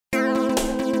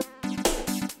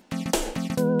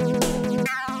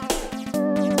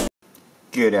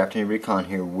Good afternoon, Recon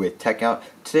here with Techout.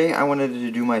 Today I wanted to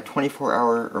do my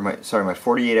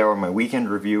 48-hour, my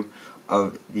weekend review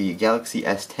of the Galaxy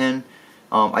S10.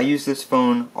 I used this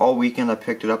phone all weekend. I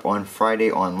picked it up on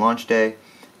Friday on launch day.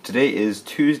 Today is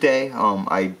Tuesday,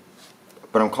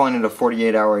 but I'm calling it a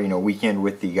 48-hour, weekend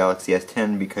with the Galaxy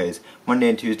S10 because Monday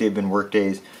and Tuesday have been work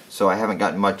days, so I haven't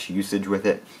gotten much usage with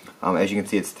it. As you can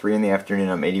see, it's 3 in the afternoon.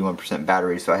 I'm 81%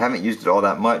 battery, so I haven't used it all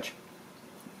that much.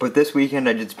 But this weekend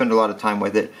I did spend a lot of time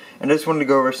with it, and I just wanted to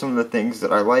go over some of the things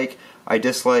that I like, I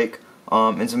dislike,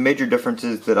 and some major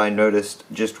differences that I noticed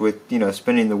just with,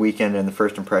 spending the weekend and the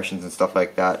first impressions and stuff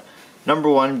like that. Number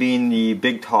one being the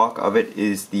big talk of it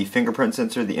is the fingerprint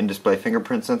sensor, the in-display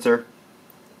fingerprint sensor.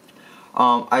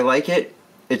 I like it.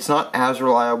 It's not as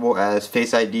reliable as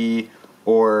Face ID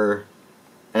or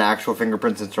an actual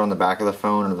fingerprint sensor on the back of the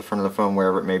phone or the front of the phone,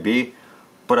 wherever it may be,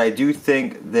 but I do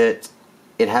think that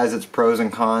it has its pros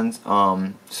and cons,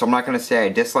 so I'm not going to say I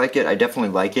dislike it. I definitely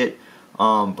like it,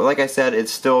 but like I said,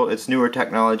 it's newer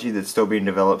technology that's still being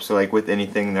developed, so like with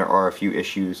anything there are a few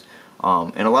issues,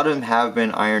 and a lot of them have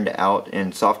been ironed out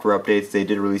in software updates. They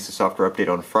did release a software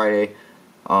update on Friday,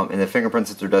 and the fingerprint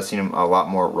sensor does seem a lot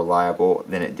more reliable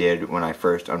than it did when I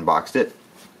first unboxed it,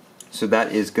 so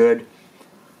that is good.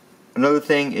 Another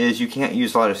thing is you can't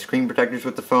use a lot of screen protectors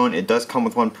with the phone. It does come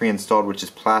with one pre-installed, which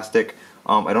is plastic.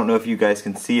 I don't know if you guys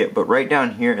can see it, but right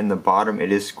down here in the bottom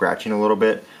it is scratching a little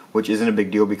bit, which isn't a big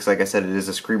deal because, like I said, it is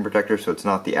a screen protector, so it's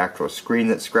not the actual screen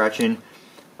that's scratching.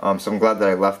 So I'm glad that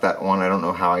I left that on. I don't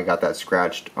know how I got that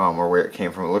scratched or where it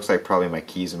came from. It looks like probably my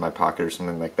keys in my pocket or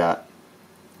something like that,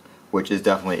 which is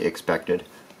definitely expected.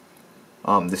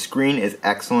 The screen is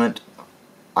excellent.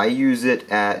 I use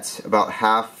it at about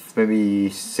half, maybe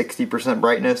 60%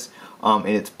 brightness, and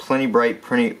it's plenty bright,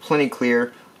 plenty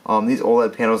clear. These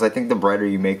OLED panels, I think the brighter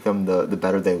you make them, the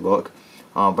better they look.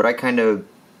 But I kind of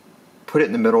put it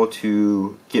in the middle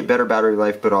to get better battery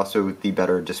life, but also the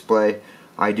better display.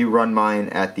 I do run mine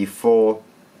at the full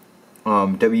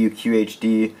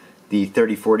WQHD, the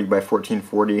 3040 by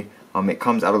 1440. It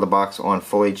comes out of the box on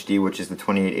full HD, which is the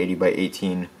 2880 by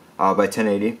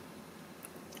 1080.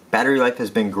 Battery life has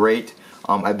been great.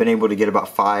 I've been able to get about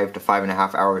 5 to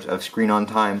 5.5 hours of screen on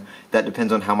time. That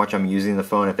depends on how much I'm using the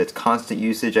phone. If it's constant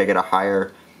usage, I get a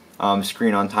higher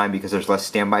screen on time because there's less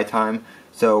standby time.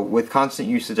 So with constant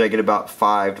usage, I get about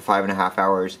 5 to 5.5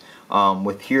 hours.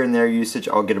 With here and there usage,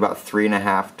 I'll get about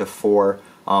 3.5 to 4.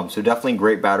 So definitely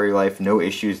great battery life, no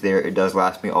issues there. It does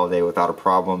last me all day without a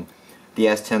problem. The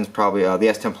S10's probably the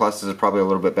S10 Plus is probably a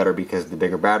little bit better because of the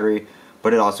bigger battery,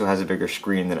 but it also has a bigger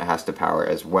screen that it has to power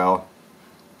as well.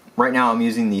 Right now I'm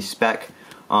using the Spec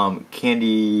the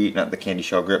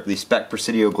Spec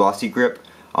Presidio Glossy Grip.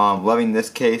 Loving this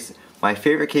case. My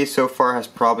favorite case so far has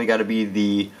probably got to be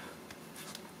the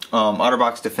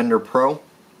OtterBox Defender Pro.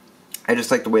 I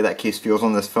just like the way that case feels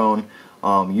on this phone.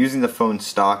 Using the phone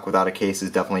stock without a case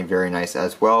is definitely very nice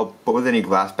as well, but with any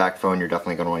glass back phone you're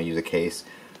definitely going to want to use a case.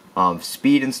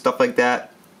 Speed and stuff like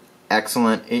that,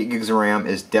 excellent. 8 gigs of RAM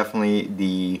is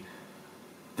definitely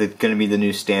going to be the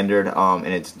new standard, and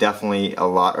it's definitely a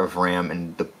lot of RAM,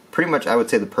 and pretty much I would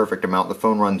say the perfect amount. The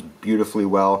phone runs beautifully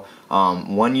well.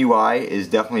 One UI is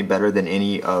definitely better than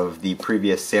any of the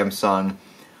previous Samsung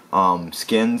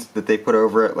skins that they put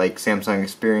over it, like Samsung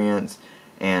Experience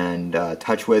and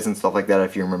TouchWiz and stuff like that,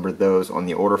 if you remember those on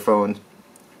the older phones.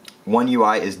 One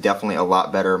UI is definitely a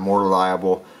lot better, more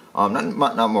reliable.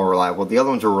 Not more reliable. The other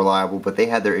ones were reliable, but they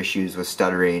had their issues with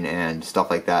stuttering and stuff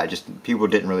like that. Just people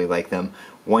didn't really like them.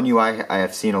 One UI, I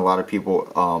have seen a lot of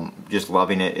people just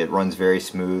loving it. It runs very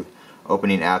smooth.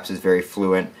 Opening apps is very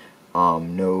fluent.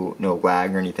 No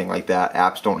lag or anything like that.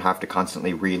 Apps don't have to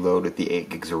constantly reload with the 8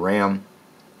 gigs of RAM.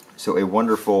 So a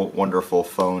wonderful, wonderful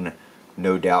phone,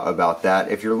 no doubt about that.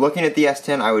 If you're looking at the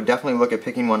S10, I would definitely look at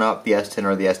picking one up, the S10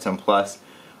 or the S10 Plus.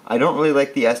 I don't really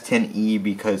like the S10e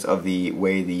because of the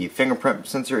way the fingerprint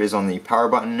sensor is on the power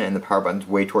button, and the power button's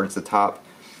way towards the top.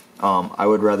 I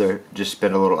would rather just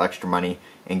spend a little extra money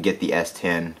and get the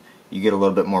S10. You get a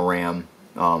little bit more RAM.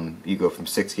 You go from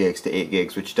 6 gigs to 8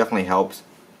 gigs, which definitely helps.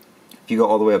 If you go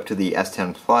all the way up to the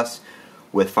S10 Plus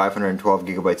with 512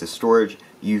 gigabytes of storage,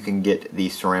 you can get the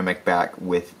ceramic back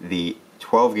with the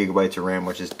 12 gigabytes of RAM,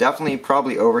 which is definitely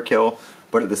probably overkill,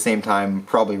 but at the same time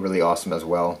probably really awesome as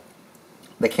well.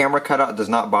 The camera cutout does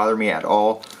not bother me at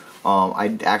all.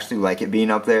 I actually like it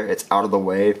being up there. It's out of the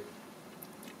way.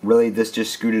 Really, this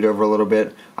just scooted over a little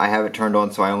bit. I have it turned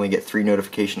on so I only get 3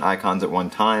 notification icons at one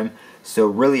time. So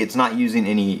really, it's not using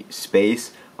any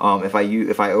space. If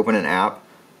I open an app,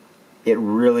 it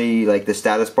really, like the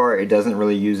status bar, it doesn't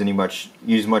really use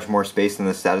much more space than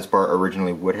the status bar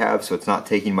originally would have. So it's not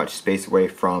taking much space away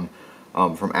from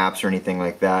from apps or anything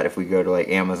like that. If we go to like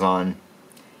Amazon,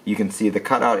 you can see the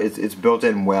cutout it's built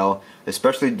in well,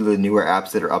 especially the newer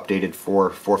apps that are updated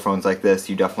for phones like this.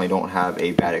 You definitely don't have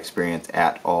a bad experience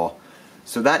at all.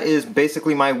 So that is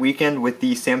basically my weekend with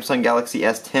the Samsung Galaxy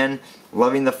S10.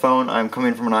 Loving the phone. I'm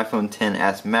coming from an iPhone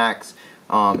XS Max,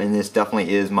 and this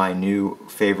definitely is my new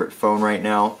favorite phone right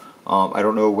now. I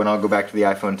don't know when I'll go back to the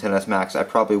iPhone XS Max. I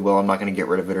probably will. I'm not going to get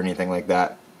rid of it or anything like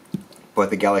that. But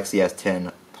the Galaxy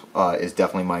S10 is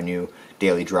definitely my new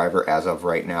daily driver as of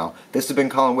right now. This has been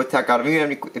Colin with Techout.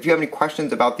 If you have any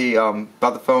questions about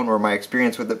the phone or my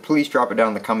experience with it, please drop it down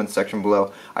in the comments section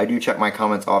below. I do check my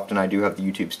comments often. I do have the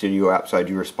YouTube Studio app, so I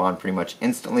do respond pretty much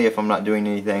instantly if I'm not doing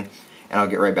anything, and I'll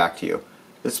get right back to you.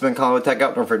 This has been Colin with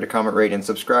Techout. Don't forget to comment, rate, and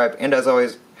subscribe. And as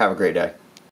always, have a great day.